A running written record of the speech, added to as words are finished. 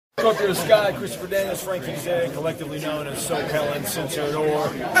Come through the sky, Christopher Daniels, Frankie Zay, collectively known as SoCal Uncensored or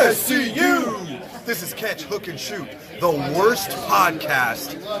SCU! This is Catch, Hook, and Shoot, the worst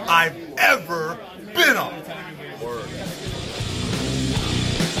podcast I've ever been on. Word.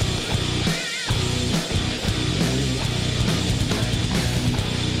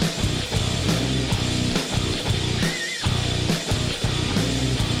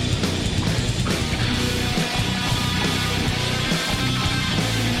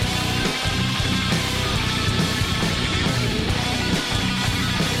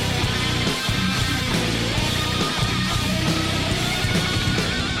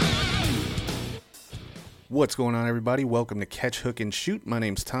 What's going on, everybody? Welcome to Catch, Hook, and Shoot. My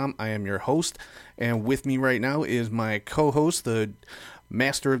name's Tom. I am your host, and with me right now is my co-host, the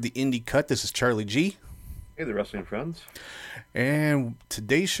master of the indie cut. This is Charlie G. Hey, the wrestling friends. And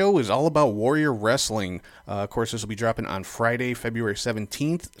today's show is all about Warrior Wrestling. Of course, this will be dropping on Friday, February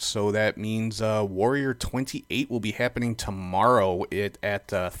 17th, so that means Warrior 28 will be happening tomorrow at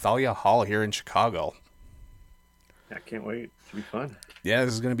Thalia Hall here in Chicago. I can't wait. It should be fun. Yeah,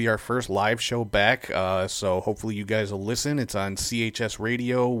 this is going to be our first live show back, so hopefully you guys will listen. It's on CHS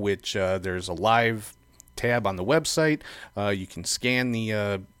Radio, which there's a live tab on the website. You can scan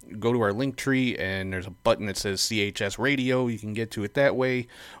go to our link tree, and there's a button that says CHS Radio. You can get to it that way,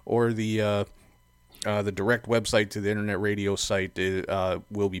 or the direct website to the internet radio site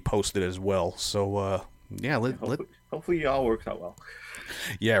will be posted as well. So, hopefully it all works out well.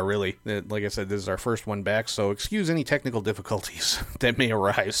 Yeah, really. Like I said, this is our first one back, so excuse any technical difficulties that may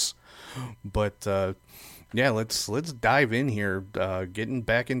arise. But let's dive in here. Getting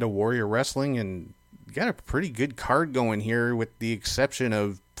back into Warrior Wrestling, and got a pretty good card going here, with the exception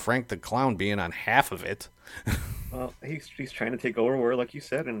of Frank the Clown being on half of it. Well, he's trying to take over Warrior, like you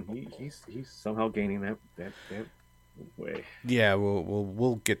said, and he's somehow gaining that way. Yeah,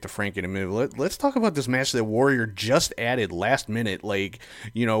 we'll get to Frank in a minute. Let's talk about this match that Warrior just added last minute. Like,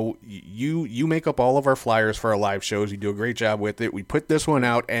 you know, you make up all of our flyers for our live shows. You do a great job with it. We put this one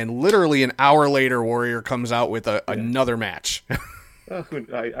out, and literally an hour later, Warrior comes out with another match.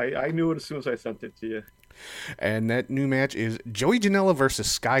 I knew it as soon as I sent it to you. And that new match is Joey Janela versus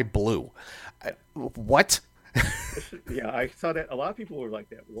Sky Blue. What? Yeah, I saw that. A lot of people were like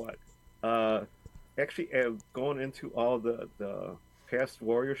that. What? Actually, going into all the past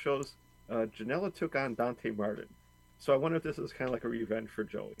Warrior shows, Janela took on Dante Martin. So I wonder if this is kind of like a revenge for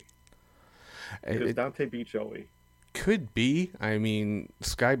Joey. Because Dante beat Joey. Could be. I mean,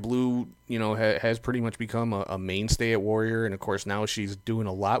 Sky Blue, you know, has pretty much become a mainstay at Warrior. And, of course, now she's doing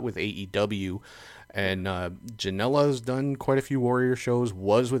a lot with AEW. And Janela's done quite a few Warrior shows,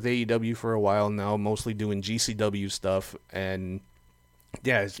 was with AEW for a while now, mostly doing GCW stuff. And,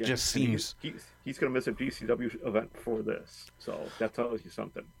 yeah, it just seems... He's going to miss a GCW event for this. So that tells you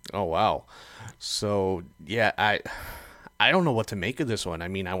something. Oh, wow. So, yeah, I don't know what to make of this one. I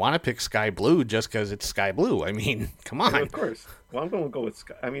mean, I want to pick Sky Blue just because it's Sky Blue. I mean, come on. Yeah, of course. Well, I'm going to go with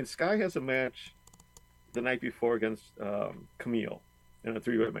Sky. I mean, Sky has a match the night before against Camille in a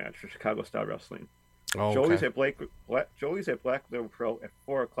three-way match for Chicago Style Wrestling. Oh, Joey's okay. Joey's at Black Label Pro at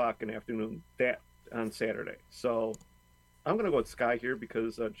 4 o'clock in the afternoon on Saturday. So I'm going to go with Sky here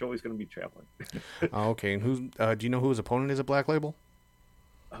because Joey's going to be traveling. Oh, okay. And do you know who his opponent is at Black Label?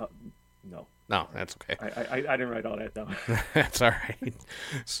 No. No, that's okay. I didn't write all that down. That's all right.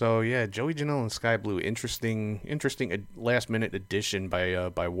 So, yeah, Joey Janela and Sky Blue. Interesting last-minute addition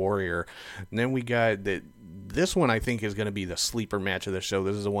by Warrior. And then we got this one I think is going to be the sleeper match of the show.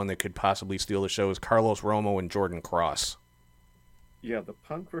 This is the one that could possibly steal the show, is Carlos Romo and Jordan Cross. Yeah, the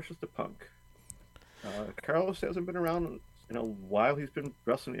Punk versus the Punk. Carlos hasn't been around in a while. He's been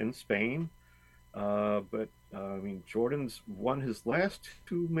wrestling in Spain. But I mean, Jordan's won his last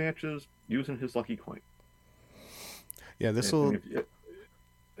two matches using his lucky coin. Yeah,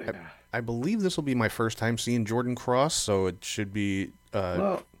 I believe this will be my first time seeing Jordan Cross, so it should be...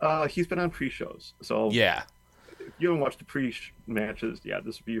 he's been on pre-shows, so... Yeah. If you haven't watched the pre-matches, this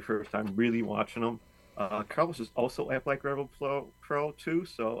will be your first time really watching them. Carlos is also at Black Rebel Pro too,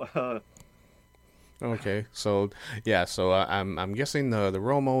 so... Okay, so I'm guessing the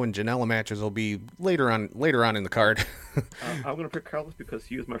Romo and Janela matches will be later on in the card. I'm going to pick Carlos because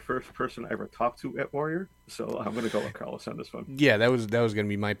he was my first person I ever talked to at Warrior, so I'm going to go with Carlos on this one. Yeah, that was going to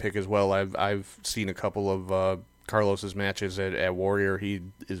be my pick as well. I've seen a couple of Carlos's matches at Warrior. He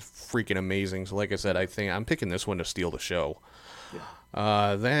is freaking amazing. So like I said, I think I'm picking this one to steal the show.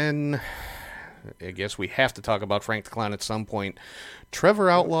 Yeah. Then I guess we have to talk about Frank the Clown at some point. Trevor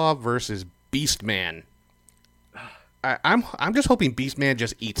Outlaw versus Beastman. I'm just hoping Beastman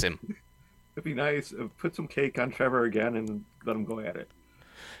just eats him. It'd be nice. Put some cake on Trevor again and let him go at it.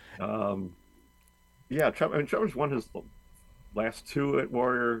 Yeah, Trevor, I mean, Trevor's won his last two at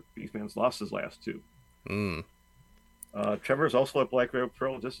Warrior. Beastman's lost his last two. Trevor's also at Black Label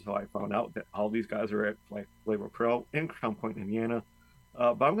Pro. This is how I found out that all these guys are at Black Label Pro in Crown Point, Indiana.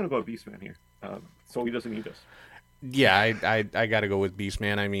 But I'm going to go with Beastman here, so he doesn't need us. Yeah, I got to go with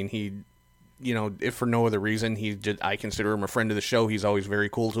Beastman. I mean, he, if for no other reason, I consider him a friend of the show. He's always very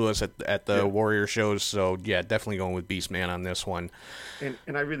cool to us at the Warrior shows. So yeah, definitely going with Beastman on this one.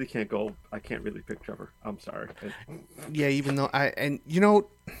 And I really can't go. I can't really pick Trevor. I'm sorry. Yeah, even though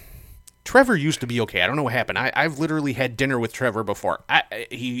Trevor used to be okay. I don't know what happened. I've literally had dinner with Trevor before.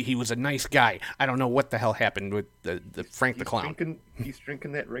 He was a nice guy. I don't know what the hell happened with the Frank the Clown. He's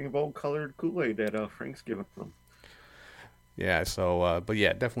drinking that rainbow-colored Kool-Aid that Frank's giving him. Yeah, so, but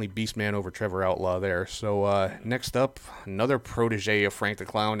yeah, definitely Beastman over Trevor Outlaw there. So, next up, another protege of Frank the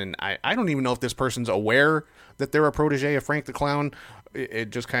Clown, and I don't even know if this person's aware that they're a protege of Frank the Clown. They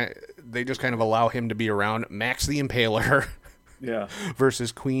just kind of allow him to be around. Max the Impaler, yeah,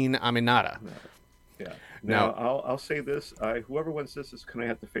 versus Queen Aminata. Yeah. Now I'll say this: whoever wins this is going to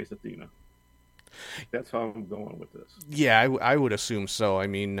have to face Athena. That's how I'm going with this. Yeah, I would assume so. I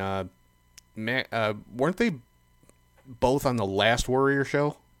mean, weren't they both on the last Warrior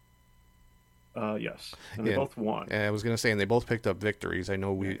show? Yes, and they both won. I was going to say, and they both picked up victories. I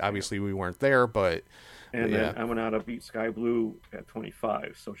know we weren't there, but then Aminata beat Sky Blue at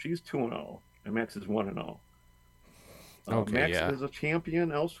 25, so she's 2-0, and Max is 1-0. Max is a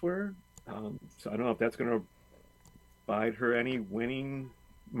champion elsewhere, so I don't know if that's going to bide her any winning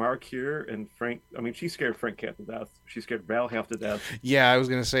mark here. And Frank, I mean, she scared Frank half to death. She scared Val half to death. Yeah, I was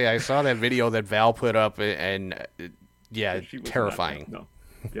going to say, I saw that video that Val put up, and yeah, she was terrifying. No.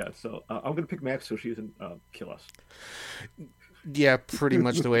 Yeah, so I'm going to pick Max so she doesn't kill us. Yeah, pretty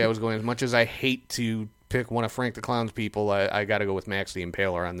much the way I was going. As much as I hate to pick one of Frank the Clown's people, I got to go with Max the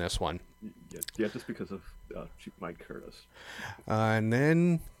Impaler on this one. Yeah, just because of she might hurt us. And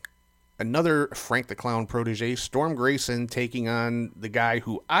then another Frank the Clown protege, Storm Grayson, taking on the guy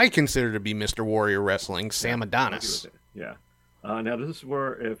who I consider to be Mr. Warrior Wrestling, Sam Adonis. Yeah. Now, this is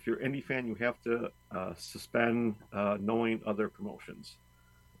where, if you're an indie fan, you have to suspend knowing other promotions.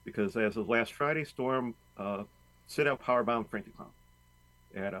 Because as of last Friday, Storm sit-out powerbomb Frank the Clown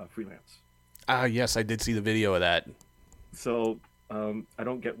at Freelance. Yes, I did see the video of that. So I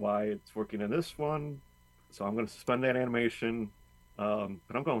don't get why it's working in this one. So I'm going to suspend that animation. But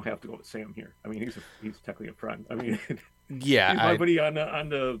I'm going to have to go with Sam here. I mean, he's technically a friend. I mean, yeah, he's my buddy on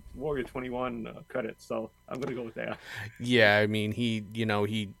the Warrior 21 credits. So I'm going to go with that. Yeah, I mean,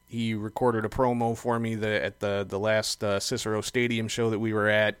 he recorded a promo for me at the last Cicero Stadium show that we were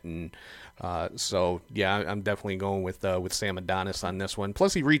at, and so yeah, I'm definitely going with Sam Adonis on this one.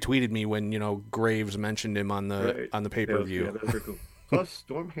 Plus, he retweeted me when Graves mentioned him on the pay-per-view. Yeah, that was very cool. Plus,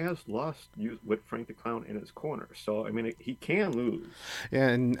 Storm has lost with Frank the Clown in his corner, so I mean he can lose. Yeah,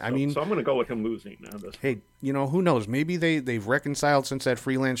 and so I'm going to go with him losing on this. Hey, who knows? Maybe they've reconciled since that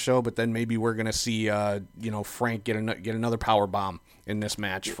Freelance show, but then maybe we're gonna see Frank get another power bomb in this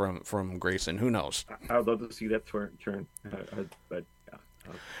match from Grayson. Who knows? I would love to see that turn. But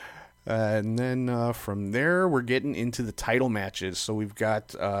yeah. And then from there, we're getting into the title matches. So we've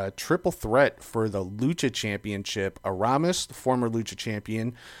got triple threat for the Lucha Championship. Aramis, the former Lucha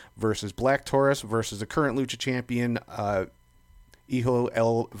Champion, versus Black Taurus versus the current Lucha Champion, Hijo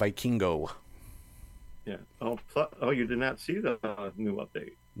El Vikingo. Yeah. Oh, you did not see the new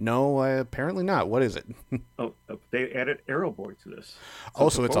update? No, apparently not. What is it? They added Arrow Boy to this.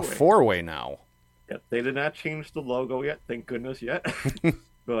 So it's a four-way now. Yeah, they did not change the logo yet. Thank goodness yet.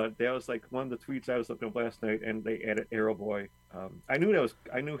 But that was like one of the tweets I was looking up last night, and they added Arrow Boy. I knew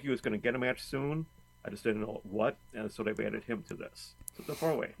he was going to get a match soon. I just didn't know what, and so they've added him to this. So it's a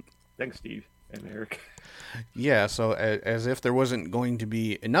four-way. Thanks, Steve and Eric. Yeah, so as if there wasn't going to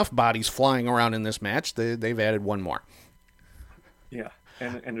be enough bodies flying around in this match, they've added one more. Yeah,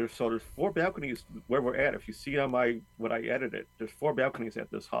 and there's four balconies where we're at. If you see on what I edited, there's four balconies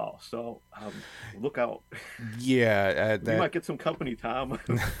at this hall. So look out. Yeah, you might get some company, Tom.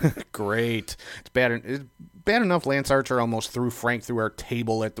 Great. It's bad enough. Lance Archer almost threw Frank through our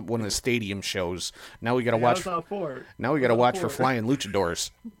table at one of the stadium shows. Now we got to watch. Now we got to watch for flying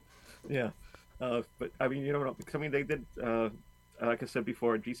luchadors. Yeah, but I mean, because I mean, they did. Like I said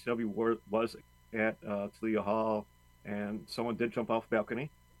before, GCW was at Toledo Hall. And someone did jump off the balcony.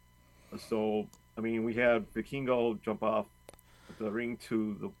 So, I mean, we had Vikingo jump off the ring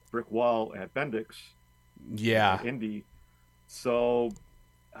to the brick wall at Bendix. Yeah. Indy. So,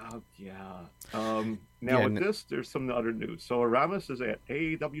 with this, there's some other news. So, Aramis is at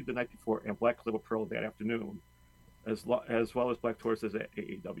AEW the night before and Black Label Pro that afternoon. as well as Black Taurus is at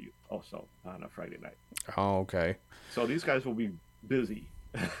AEW also on a Friday night. Oh, okay. So these guys will be busy.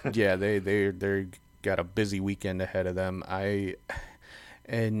 Yeah, they got a busy weekend ahead of them.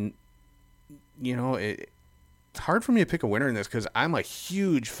 And you know, it's hard for me to pick a winner in this because I'm a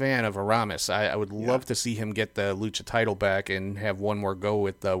huge fan of Aramis. I would love to see him get the Lucha title back and have one more go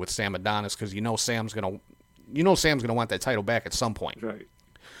with Sam Adonis, because Sam's gonna want that title back at some point. Right.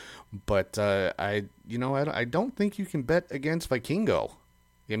 But I don't think you can bet against Vikingo.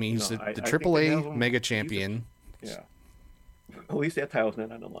 I mean, he's the AAA mega champion. Yeah. At least that title's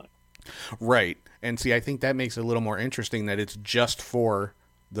not on the line. Right. And see, I think that makes it a little more interesting that it's just for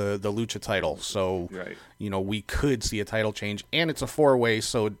the Lucha title. So, right. We could see a title change, and it's a 4-way,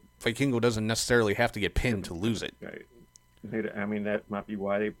 so Vikingo doesn't necessarily have to get pinned to lose it. Right. I mean, that might be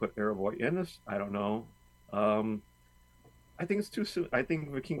why they put Airboy in this. I don't know. I think it's too soon. I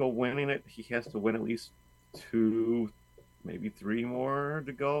think Vikingo winning it, he has to win at least 2, maybe 3 more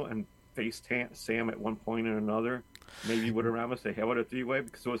to go, and face Sam at one point or another. Maybe with Aramis, they have it a 3-way,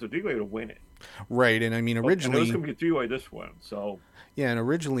 because it was a 3-way to win it. Right, and I mean, originally... And it was going to be a 3-way this one, so... Yeah, and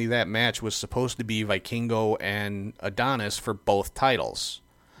originally that match was supposed to be Vikingo and Adonis for both titles.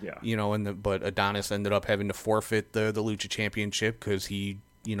 Yeah. But Adonis ended up having to forfeit the Lucha Championship because he,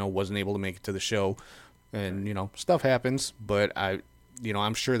 wasn't able to make it to the show. And, stuff happens, but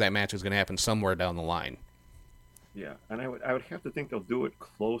I'm sure that match is going to happen somewhere down the line. Yeah, and I would have to think they'll do it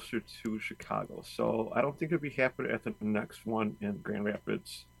closer to Chicago. So I don't think it'll be happening at the next one in Grand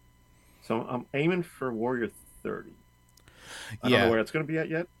Rapids. So I'm aiming for Warrior 30. I don't know where it's going to be at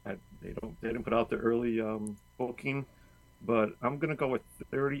yet. They didn't put out the early booking, but I'm going to go with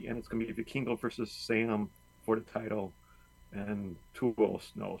 30, and it's going to be Vikingo versus Sam for the title, and who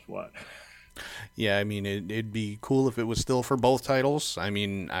else knows what. Yeah, I mean, it'd be cool if it was still for both titles. I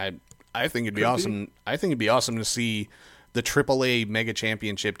mean, I think it'd be awesome. I think it'd be awesome to see the AAA Mega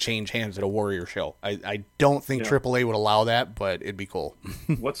Championship change hands at a Warrior show. I don't think AAA would allow that, but it'd be cool.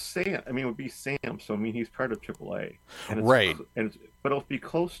 What's Sam? I mean, it would be Sam, so I mean, he's part of AAA, right? But it'll be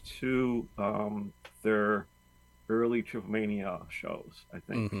close to their early Triple Mania shows, I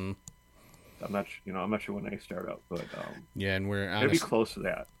think. Mm-hmm. I'm not sure when they start up, but yeah, and it'll be close to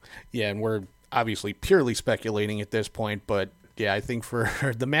that. Yeah, and we're obviously purely speculating at this point, but yeah, I think for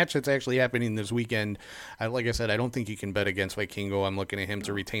the match that's actually happening this weekend, like I said, I don't think you can bet against Vikingo. I'm looking at him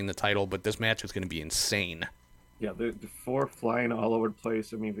to retain the title, but this match is going to be insane. Yeah, the 4 flying all over the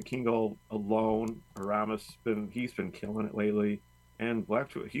place. I mean, Vikingo alone, Aramis he's been killing it lately, and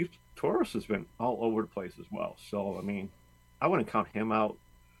Black Taurus has been all over the place as well. So I mean, I wouldn't count him out.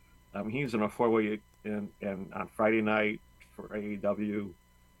 He's in a 4-way and on Friday night for AEW.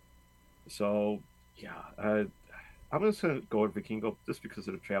 So yeah, I'm just gonna go with Vikingo just because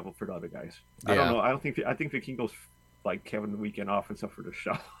of the travel for the other guys. Yeah. I don't know. I think Vikingo's like having the weekend off and stuff for the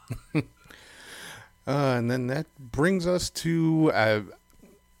show. And then that brings us to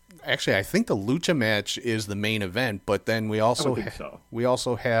actually, I think the Lucha match is the main event, but then we also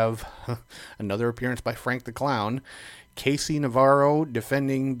have another appearance by Frank the Clown. Casey Navarro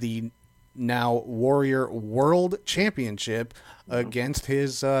defending the now Warrior World Championship against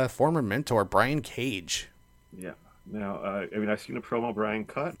his former mentor, Brian Cage. Yeah. Now, I mean, I've seen the promo Brian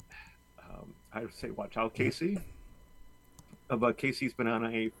cut. I would say watch out, Casey. But Casey's been on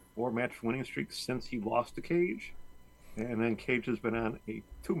a 4-match winning streak since he lost to Cage. And then Cage has been on a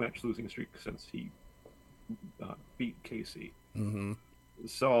 2-match losing streak since he beat Casey. Mm-hmm.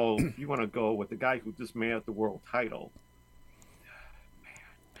 So if you want to go with the guy who just made out the world title, man,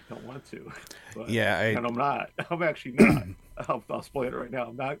 I don't want to. But, yeah, and I'm not. I'm actually not. I'll spoil it right now.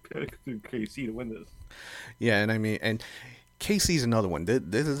 I'm not picking Casey to win this. Yeah, and I mean, and Casey's another one.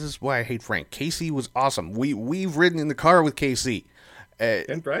 This is why I hate Frank. Casey was awesome. We've ridden in the car with Casey.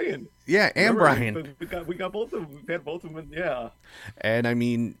 And Brian. Yeah, and Brian. We got both of them. We've had both of them. Yeah. And I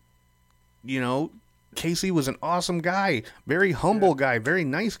mean, Casey was an awesome guy, very humble guy, very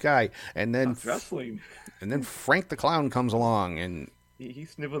nice guy. And then wrestling. And then Frank the Clown comes along, and he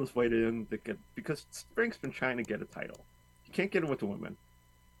snivelled his way in because Frank's been trying to get a title. He can't get it with the women.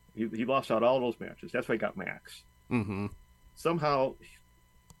 He lost out all those matches. That's why he got Max. Mm-hmm. Somehow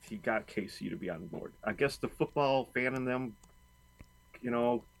he got Casey to be on board. I guess the football fan in them,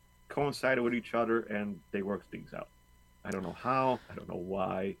 coincided with each other, and they worked things out. I don't know how. I don't know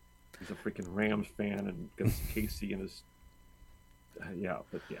why. He's a freaking Rams fan and gets Casey and his...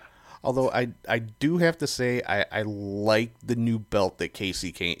 but yeah. Although I do have to say I like the new belt that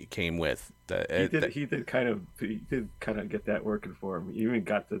Casey came with. He did kind of get that working for him. He even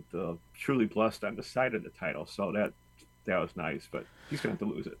got the truly blessed on the side of the title, so that that was nice, but he's going to have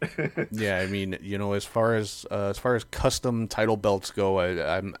to lose it. Yeah, I mean, as far as custom title belts go,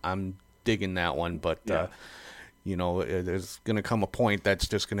 I'm digging that one, but Yeah. there's going to come a point that's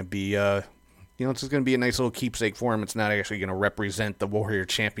just going to be it's just going to be a nice little keepsake for him. It's not actually going to represent the Warrior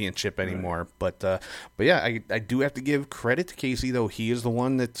Championship anymore. Right. But yeah, I do have to give credit to Casey, though. He is the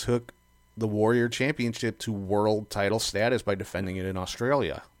one that took the Warrior Championship to world title status by defending it in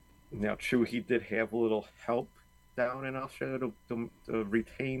Australia. Now, true, he did have a little help down in Australia to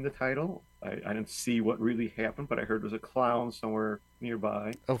retain the title. I didn't see what really happened, but I heard there's a clown somewhere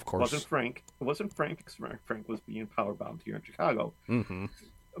nearby. Of course. It wasn't Frank. Frank was being powerbombed here in Chicago. Mm-hmm.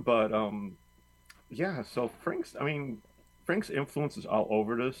 But yeah, so Frank's influence is all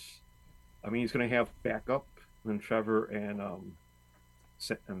over this. I mean, he's going to have backup in Trevor and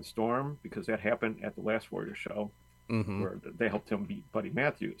Storm, because that happened at the last Warrior show, mm-hmm. where they helped him beat Buddy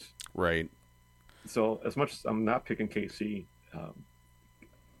Matthews. Right. So as much as I'm not picking KC,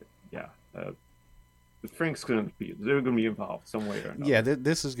 Frank's they're going to be involved some way or another. Yeah,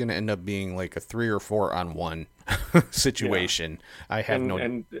 this is going to end up being like a 3 or 4 on 1 situation. Yeah. I have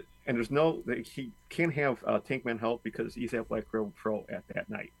and there's no, he can't have Tankman help because he's at Black Rail Pro at that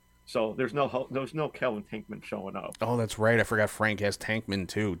night. So there's no Kelvin Tankman showing up. Oh, that's right. I forgot Frank has Tankman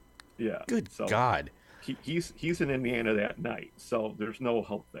too. Yeah. Good God. He's in Indiana that night, so there's no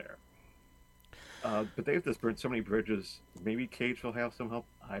help there. But they've just burned so many bridges. Maybe Cage will have some help.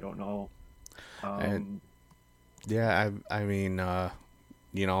 I don't know. Yeah, I mean, I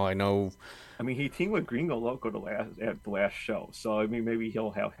know. I mean, he teamed with Gringo Loco at the last show, so I mean, maybe he'll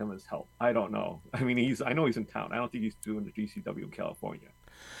have him as help. I don't know. I mean, I know he's in town. I don't think he's doing the GCW in California.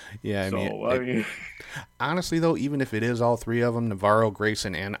 Yeah, I mean, honestly though, even if it is all 3 of them, Navarro,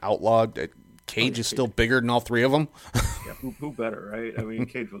 Grayson, and Outlaw, Cage is still bigger than all 3 of them. Yeah, who better, right? I mean,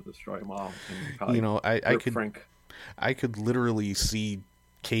 Cage will destroy them all. I could literally see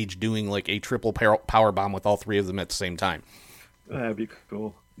Cage doing like a triple power bomb with all 3 of them at the same time. That'd be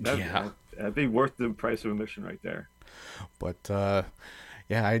cool. That'd be worth the price of admission right there. But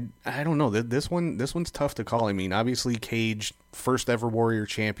yeah, I don't know. This one's tough to call. I mean, obviously Cage, first ever Warrior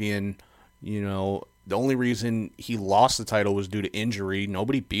champion. The only reason he lost the title was due to injury.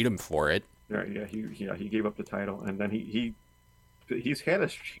 Nobody beat him for it. Right? Yeah, he gave up the title, and then he's had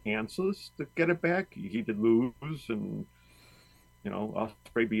his chances to get it back. He did lose, and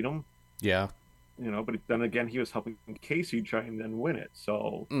Ospreay beat him. Yeah. But then again, he was helping Casey try and then win it.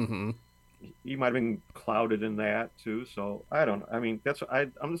 So mm-hmm. he might have been clouded in that too. So I don't know. I mean,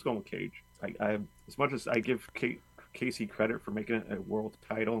 I'm just going with Cage. I as much as I give Casey credit for making it a world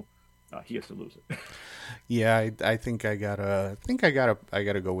title, he has to lose it. Yeah, I think I gotta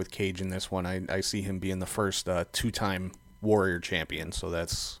go with Cage in this one. I see him being the first 2-time Warrior champion. So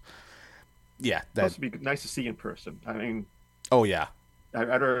that's That would be nice to see in person. I mean, oh yeah,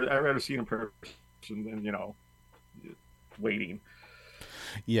 I'd rather see it in person than waiting.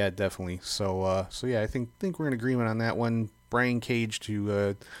 Yeah, definitely. So yeah, I think we're in agreement on that one. Brian Cage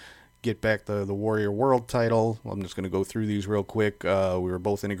to get back the Warrior World title. I'm just going to go through these real quick. We were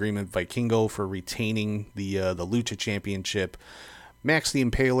both in agreement. Vikingo for retaining the Lucha Championship. Max the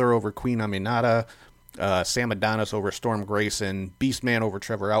Impaler over Queen Aminata. Sam Adonis over Storm Grayson. Beastman over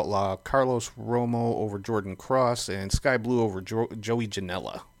Trevor Outlaw. Carlos Romo over Jordan Cross. And Sky Blue over Joey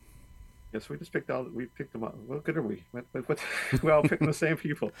Janela. Yes, we picked them up. What good are we? We're all picking the same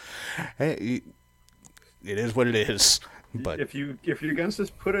people. Hey, it is what it is. But if you're against this,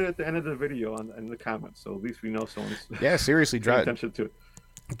 put it at the end of the video in the comments, so at least we know someone's seriously, paying attention to it.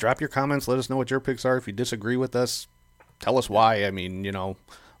 Drop your comments. Let us know what your picks are. If you disagree with us, tell us why. I mean,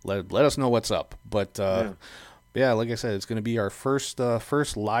 let us know what's up. But yeah, like I said, it's going to be our first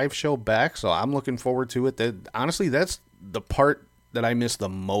live show back, so I'm looking forward to it. Honestly, that's the part that I miss the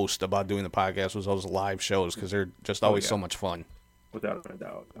most about doing the podcast was those live shows, because they're just always so much fun. Without a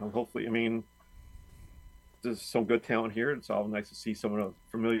doubt. Hopefully, I mean, there's some good talent here. It's all nice to see some of the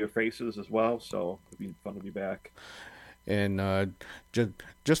familiar faces as well, so it'd be fun to be back. And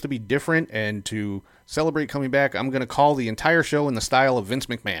just to be different and to celebrate coming back, I'm going to call the entire show in the style of Vince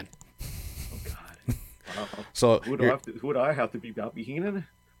McMahon. Oh, God. Wow. So who do I have to be? Bobby Heenan?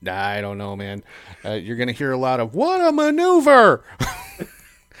 I don't know, man. You're going to hear a lot of, what a maneuver!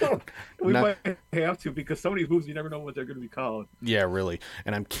 We might have to, because some of these moves, you never know what they're going to be called. Yeah, really.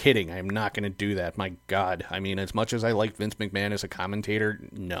 And I'm kidding. I'm not going to do that. My God. I mean, as much as I like Vince McMahon as a commentator,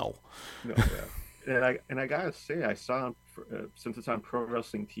 no. No, yeah. And I got to say, I saw, since it's on Pro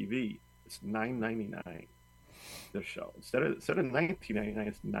Wrestling TV, it's $9.99. This show instead of $19.99,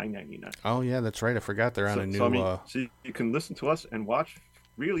 it's $9.99. Oh yeah, that's right. I forgot they're on a new. So you can listen to us and watch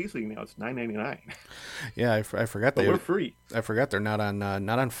real easily now. It's $9.99. Yeah, I forgot But we're free. I forgot they're not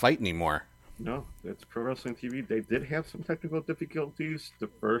on Fight anymore. No, it's Pro Wrestling TV. They did have some technical difficulties the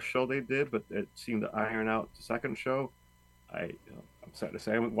first show they did, but it seemed to iron out the second show. I'm sad to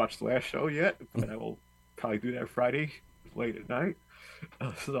say I haven't watched the last show yet, but I will probably do that Friday late at night.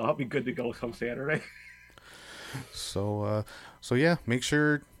 So I'll be good to go come Saturday. So yeah, make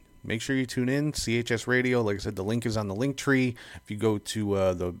sure you tune in. CHS Radio, like I said, the link is on the link tree. If you go to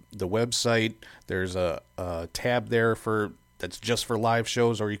the website, there's a tab there that's just for live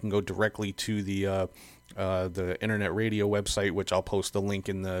shows, or you can go directly to the internet radio website, which I'll post the link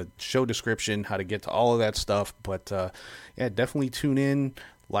in the show description, how to get to all of that stuff. But yeah, definitely tune in.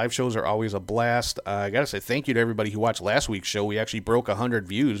 Live shows are always a blast. I gotta say thank you to everybody who watched last week's show. We actually broke 100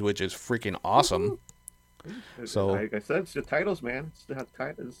 views, which is freaking awesome. So, like I said, it's the titles, man. It's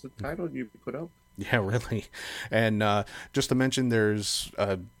the title you put up. Yeah, really. And just to mention,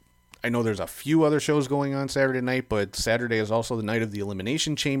 I know there's a few other shows going on Saturday night, but Saturday is also the night of the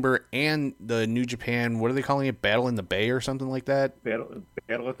Elimination Chamber and the New Japan, what are they calling it? Battle in the Bay or something like that? Battle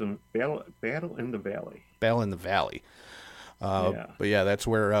in the Valley. Battle in the Valley. Yeah. But yeah, that's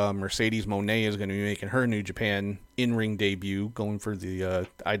where Mercedes Moné is going to be making her New Japan in-ring debut, going for the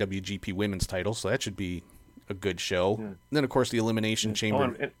IWGP Women's title. So that should be a good show. Yeah. And then, of course, the Elimination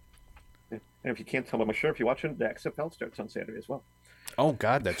Chamber. And if you can't tell by my shirt, if you're watching, the XFL starts on Saturday as well. Oh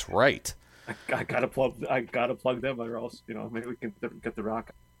God, that's right. I gotta plug them, or else maybe we can get the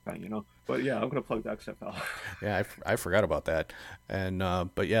Rock. But yeah, I'm gonna plug the XFL. Yeah, I forgot about that. And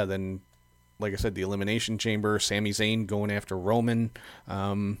but yeah, then. Like I said, the Elimination Chamber, Sami Zayn going after Roman.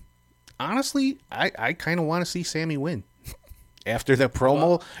 Honestly, I kind of want to see Sami win. After the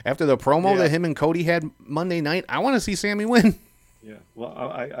promo, yeah. That him and Cody had Monday night, I want to see Sami win. Yeah, well,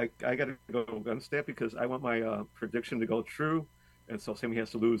 I got to go against that because I want my prediction to go true, and so Sami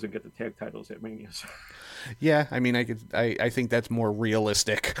has to lose and get the tag titles at Mania. Yeah, I mean, I think that's more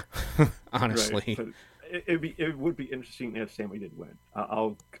realistic, honestly. Right, but it would be interesting if Sami did win.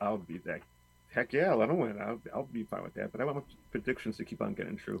 I'll be that. Heck yeah, let him win. I'll be fine with that. But I want my predictions to keep on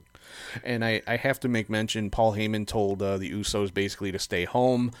getting true. And I have to make mention, Paul Heyman told the Usos basically to stay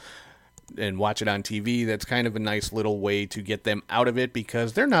home and watch it on TV. That's kind of a nice little way to get them out of it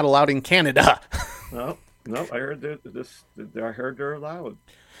because they're not allowed in Canada. No, I heard they're allowed.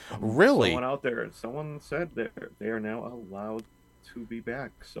 Really? Someone said they are now allowed to be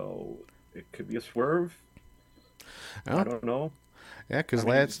back. So it could be a swerve. Oh. I don't know. Yeah, because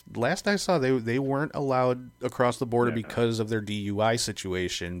last I saw, they weren't allowed across the border because of their DUI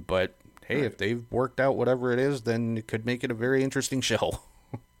situation. But hey, right. If they've worked out whatever it is, then it could make it a very interesting show.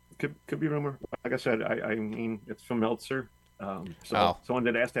 Could be rumor. Like I said, I mean, it's from Meltzer. Someone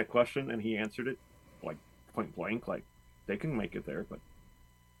did ask that question, and he answered it like point blank, like they can make it there. But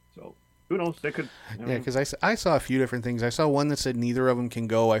so who knows? They could. Yeah, because I saw a few different things. I saw one that said neither of them can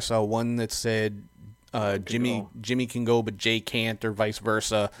go. I saw one that said. Jimmy can go, but Jay can't, or vice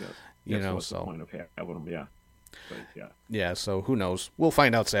versa. Yeah. What's the point of having them? Yeah, but yeah. Yeah. So who knows? We'll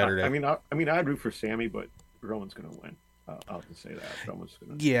find out Saturday. I mean, I'd root for Sami, but Roman's going to win. I'll just say that Roman's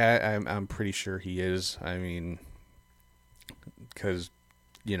going to. Yeah, I'm pretty sure he is. I mean, because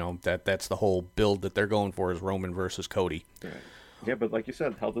that's the whole build that they're going for is Roman versus Cody. Right. Yeah, but like you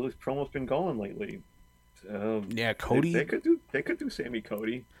said, how those promos been going lately? Yeah, Cody. They could do Sami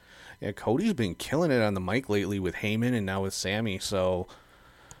Cody. Yeah, Cody's been killing it on the mic lately with Heyman and now with Sami, so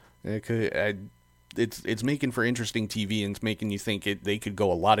it's making for interesting TV and it's making you think they could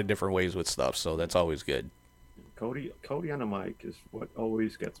go a lot of different ways with stuff, so that's always good. Cody on the mic is what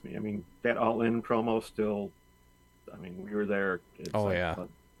always gets me. I mean, that All-In promo still, I mean, we were there. Yeah.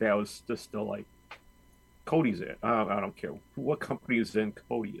 That was just still like, Cody's it. I don't care what company is in.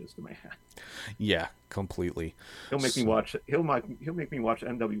 Cody is the man. Yeah, completely. He'll make me watch. He'll make me watch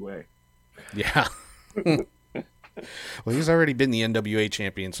NWA. Yeah. Well, he's already been the NWA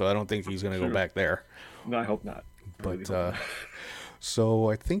champion, so I don't think he's going to go back there. No, I hope not. But so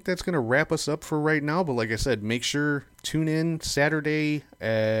I think that's going to wrap us up for right now. But like I said, make sure tune in Saturday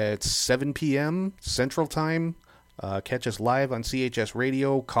at 7 p.m. Central Time. Catch us live on CHS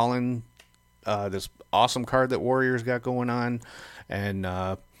Radio. Calling this awesome card that Warriors got going on. And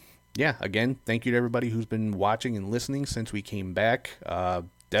yeah, again, thank you to everybody who's been watching and listening since we came back.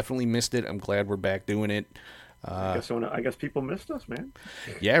 Definitely missed it. I'm glad we're back doing it. I guess people missed us, man.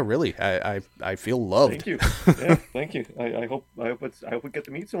 Yeah, really. I feel loved. Thank you. Yeah, thank you. I hope we get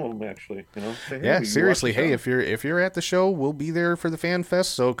to meet some of them actually. Say, hey, yeah, seriously. Hey, if you're at the show, we'll be there for the Fan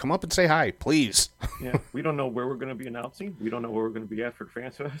Fest. So come up and say hi, please. Yeah, we don't know where we're going to be announcing. We don't know where we're going to be at for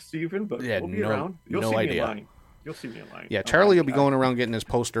Fan Fest, Steven, but we'll be around. You'll see me in line. You'll see me in line. Yeah, Charlie will be going around getting his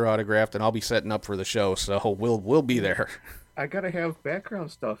poster autographed, and I'll be setting up for the show, so we'll be there. I gotta have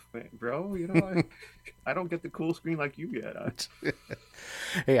background stuff, man, bro. You know, I don't get the cool screen like you get.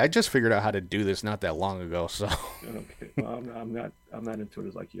 Hey, I just figured out how to do this not that long ago, so. Okay, well, I'm not into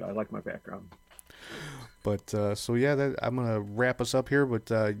it like you. I like my background. But so yeah, I'm gonna wrap us up here. But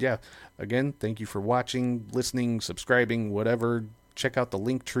yeah, again, thank you for watching, listening, subscribing, whatever. Check out the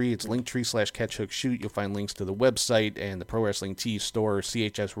Linktree. It's Linktree/CatchHookShoot. You'll find links to the website and the Pro Wrestling Tees store,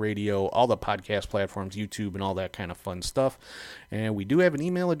 CHS Radio, all the podcast platforms, YouTube, and all that kind of fun stuff. And we do have an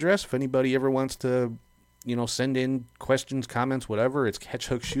email address if anybody ever wants to, send in questions, comments, whatever. It's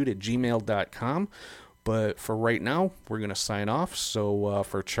catchhookshoot@gmail.com. But for right now, we're going to sign off. So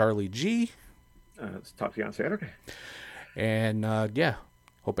for Charlie G. Let's talk to you on Saturday. And yeah,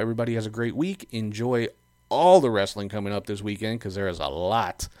 hope everybody has a great week. Enjoy all the wrestling coming up this weekend because there is a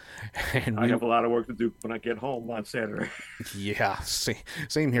lot. And I have a lot of work to do when I get home on Saturday. Yeah,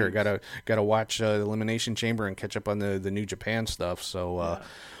 same here. Gotta watch Elimination Chamber and catch up on the New Japan stuff. So,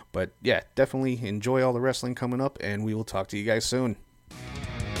 but yeah, definitely enjoy all the wrestling coming up, and we will talk to you guys soon.